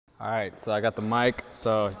All right, so I got the mic,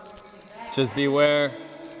 so just beware.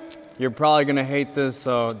 You're probably gonna hate this,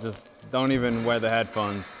 so just don't even wear the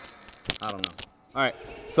headphones. I don't know. All right,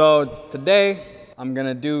 so today I'm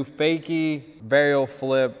gonna do fakie, varial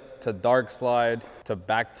flip to Darkslide to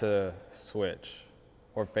back to switch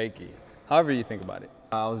or fakie, however you think about it.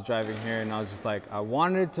 I was driving here and I was just like, I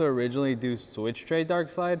wanted to originally do switch tray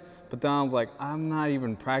Darkslide, but then I was like, I'm not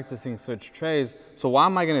even practicing switch trays, so why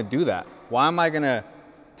am I gonna do that? Why am I gonna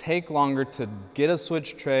take longer to get a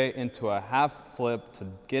switch tray into a half flip, to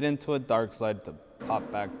get into a Darkslide, to pop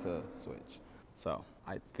back to switch? So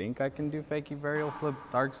I think I can do fakie, varial flip,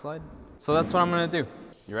 Darkslide. So that's what I'm gonna do.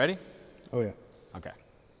 You ready? Oh yeah. Okay.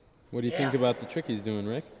 What do you think about the trick he's doing,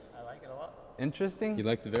 Rick? I like it a lot. Interesting. You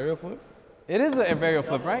like the varial flip? It is a varial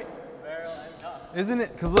flip, right? Varial and top. Isn't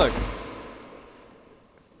it? Cause look,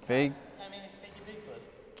 fake. I mean, it's fakie big flip.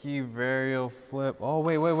 Key varial flip. Oh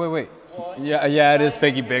wait. Well, Yeah, it is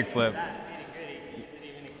fakie big flip. That nitty-gritty, is it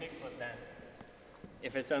even a kick flip then?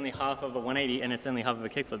 If it's only half of a 180 and it's only half of a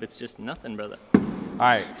kick flip, it's just nothing, brother. All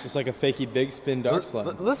right. Just like a fakie big spin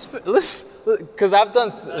Darkslide. Let's, cause I've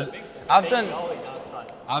done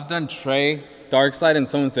tray Darkslide and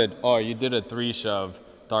someone said, oh, you did a 3-shove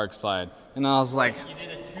Darkslide. And I was like, You did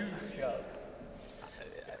a 2-shove.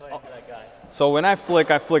 According to that guy. so when I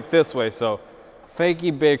flick this way. So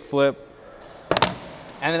fakie big flip.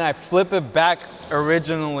 And then I flip it back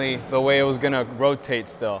originally the way it was gonna rotate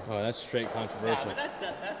still. Oh, that's straight controversial. Yeah,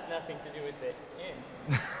 but that's nothing to do with the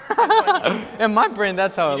in. In my brain,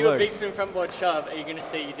 that's how You it do a big looks. spin front board shove, are you gonna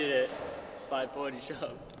say you did a 540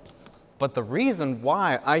 shove? But the reason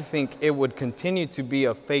why I think it would continue to be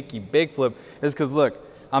a fakie big flip is because look,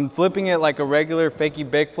 I'm flipping it like a regular fakie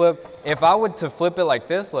big flip. If I were to flip it like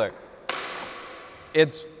this, look,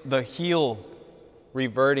 it's the heel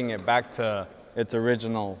reverting it back to its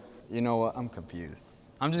original. You know what? I'm confused.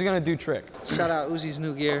 I'm just gonna do trick. Shout out Uzi's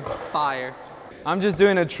new gear, fire. I'm just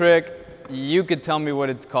doing a trick. You could tell me what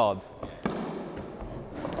it's called.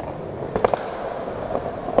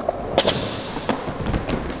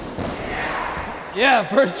 Yeah,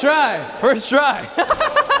 first try. First try.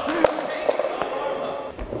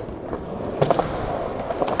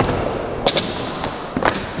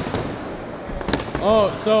 Oh,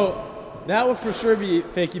 so that would for sure be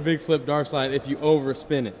fakie big flip Darkslide if you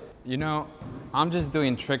overspin it. You know, I'm just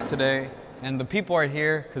doing trick today, and the people are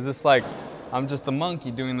here because it's like I'm just the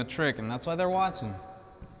monkey doing the trick, and that's why they're watching.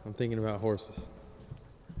 I'm thinking about horses.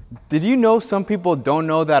 Did you know some people don't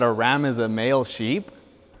know that a ram is a male sheep?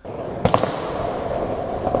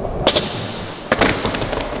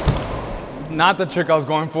 Not the trick I was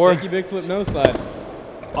going for. Fakie big flip no slide.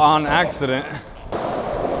 On accident.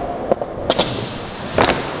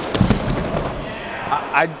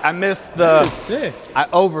 I missed the, Sick. I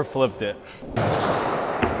overflipped it.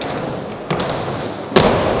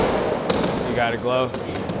 You got it, glove.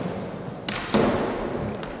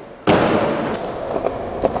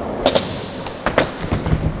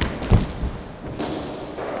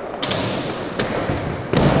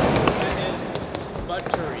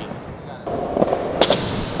 Buttery.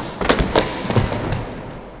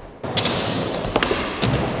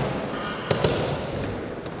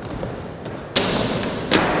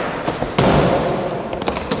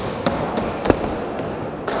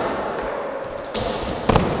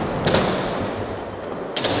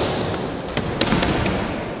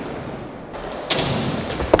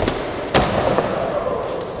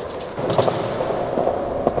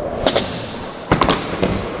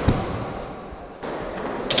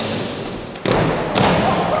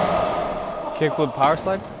 Kickflip power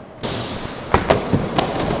slide.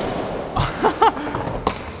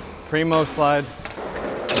 Primo slide.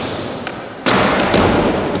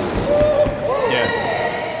 Yeah.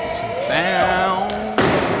 Down.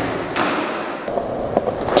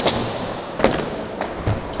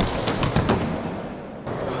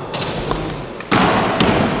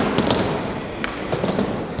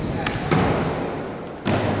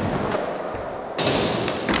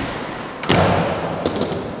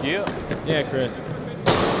 Yeah. Yeah, Chris.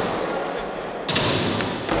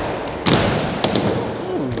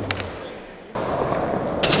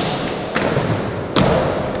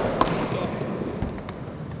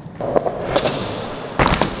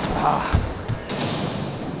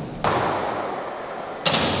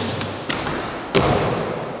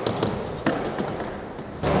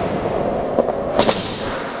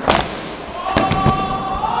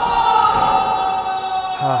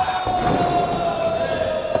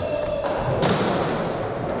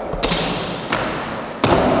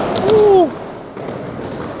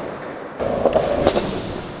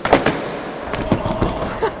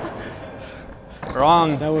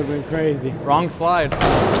 wrong. That would have been crazy. Wrong slide.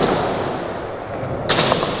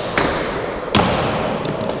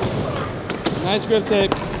 Nice grip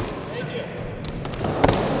tape.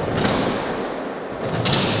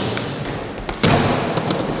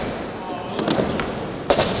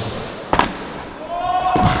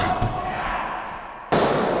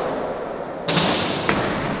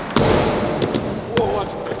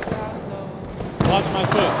 Watch my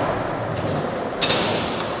foot.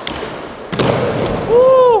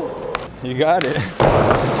 Woo! You got it.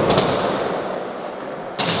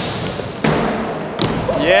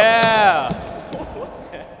 Yeah.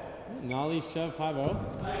 Nollie shove 5-0.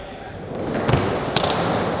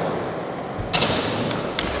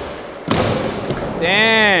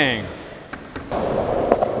 Dang.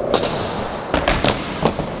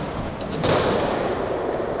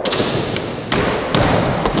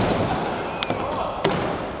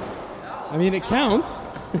 I mean, it counts.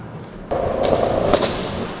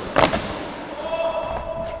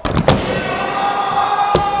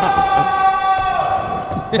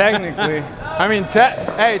 Technically. I mean,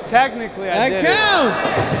 hey, technically I did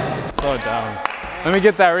That it. So dumb. Let me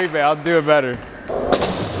get that rebate. I'll do it better.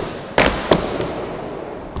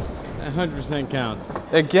 100% counts.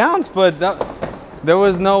 It counts, but there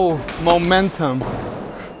was no momentum.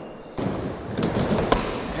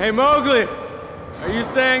 Hey Mowgli, are you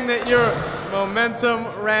saying that your momentum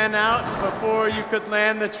ran out before you could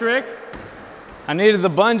land the trick? I needed the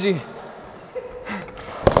bungee.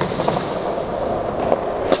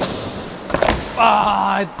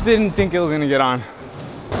 Ah, I didn't think it was gonna get on.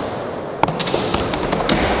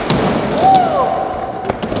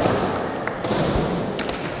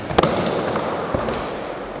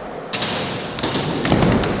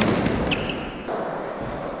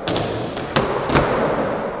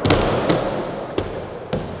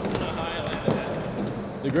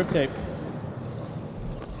 The grip tape.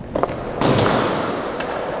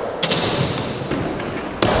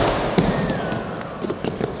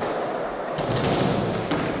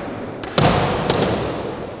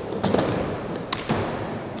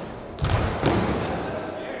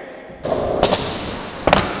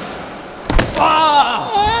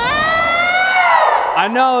 I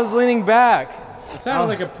know, I was leaning back. It sounded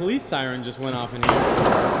like a police siren just went off in here.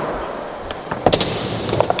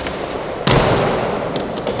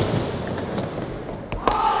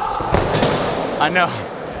 I know.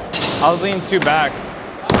 I was leaning too back.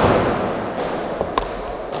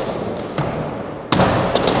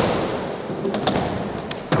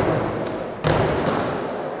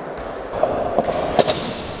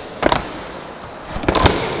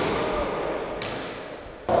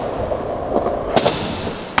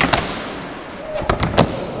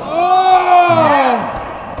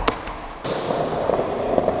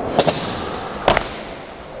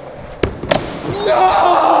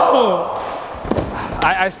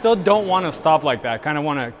 I still don't want to stop like that. I kind of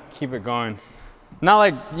want to keep it going. Not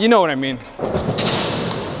like, you know what I mean.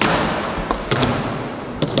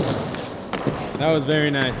 That was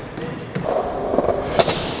very nice.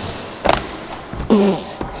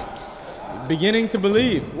 Beginning to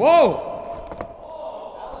believe. Whoa!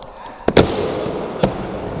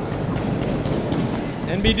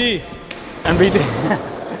 NBD. NBD.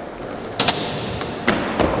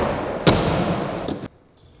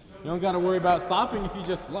 You don't got to worry about stopping if you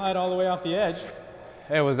just slide all the way off the edge.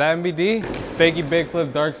 Hey, was that NBD? Fakey big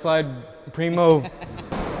flip, Darkslide, Primo.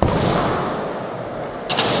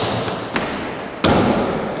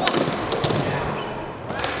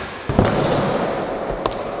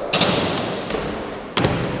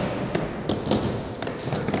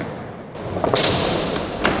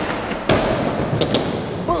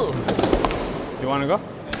 You want to go?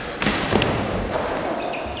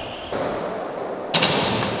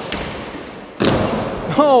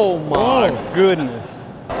 Oh my goodness.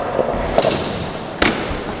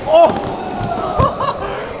 Oh!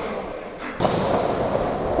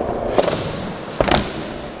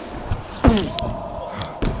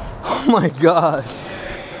 Oh my gosh.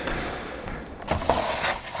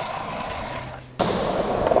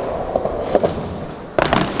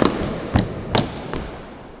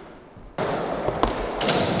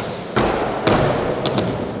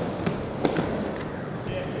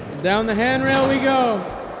 Down the handrail we go.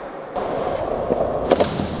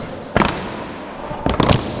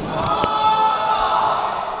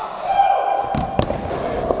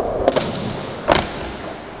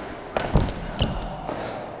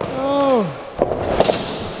 Oh.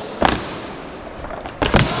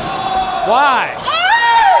 Why?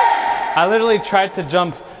 I literally tried to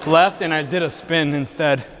jump left and I did a spin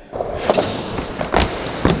instead.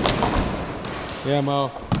 Yeah,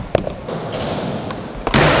 Mo.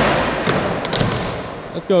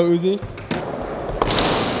 Let's go, Uzi.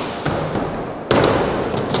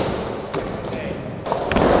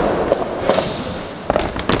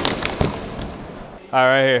 All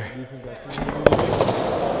right, right here.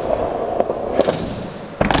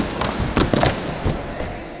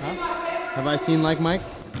 Have I seen like Mike?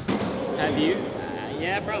 Have you?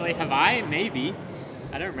 Yeah, probably. Have I? Maybe.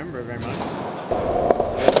 I don't remember very much.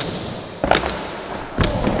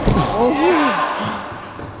 Oh, yeah.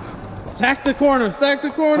 Sack the corner, sack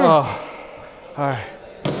the corner. Oh, all right.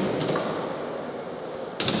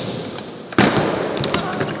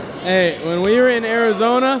 Hey, when we were in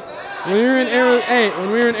Arizona, when we were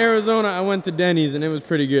in Arizona, I went to Denny's and it was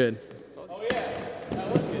pretty good. Oh yeah,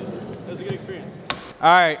 that was good. That was a good experience.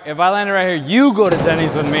 All right, if I landed right here, you go to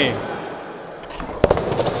Denny's with me.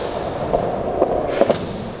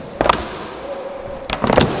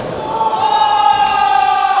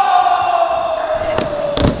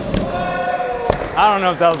 I don't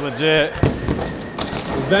know if that was legit.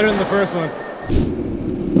 It's better than the first one.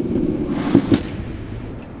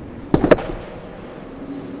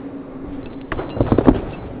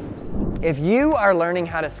 If you are learning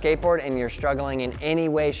how to skateboard and you're struggling in any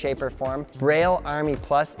way, shape, or form, Braille Army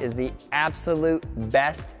Plus is the absolute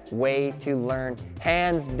best way to learn,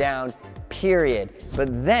 hands down, period.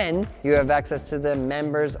 But then you have access to the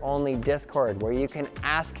members only Discord where you can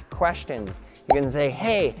ask questions. You can say,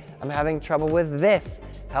 hey, I'm having trouble with this.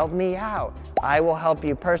 Help me out. I will help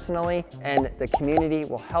you personally and the community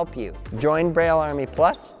will help you. Join Braille Army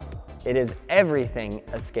Plus. It is everything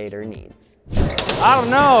a skater needs. I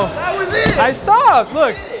don't know. That was it. I stopped.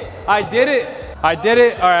 Look, I did it. I did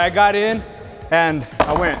it. All right, I got in and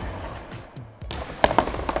I went.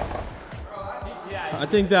 I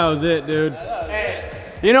think that was it, dude.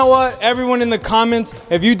 You know what? Everyone in the comments,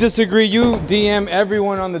 if you disagree, you DM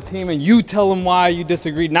everyone on the team and you tell them why you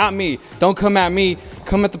disagree. Not me. Don't come at me.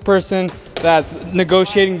 Come at the person that's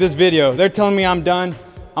negotiating this video. They're telling me I'm done.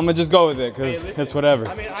 I'm gonna just go with it because it's whatever.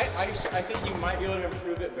 I mean, I think you might be able to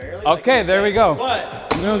improve it barely. Okay, there we go.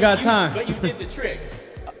 But We don't got time. But you did the trick.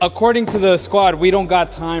 According to the squad, we don't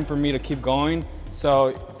got time for me to keep going,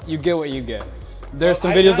 so you get what you get. There's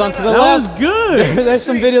some videos onto the left. That was good. There's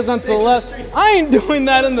some videos onto the left. I ain't doing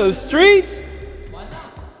that in the streets. Why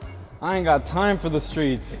not? I ain't got time for the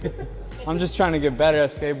streets. I'm just trying to get better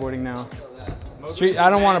at skateboarding now. I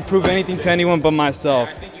don't want to prove anything to anyone but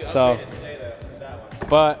myself. So,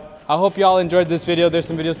 but I hope y'all enjoyed this video. There's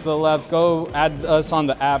some videos to the left. Go add us on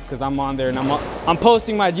the app because I'm on there and I'm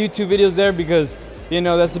posting my YouTube videos there because, you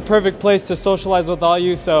know, that's the perfect place to socialize with all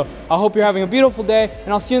you. So I hope you're having a beautiful day,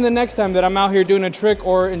 and I'll see you in the next time that I'm out here doing a trick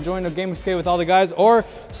or enjoying a game of skate with all the guys or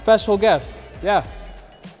special guest. Yeah,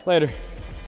 later.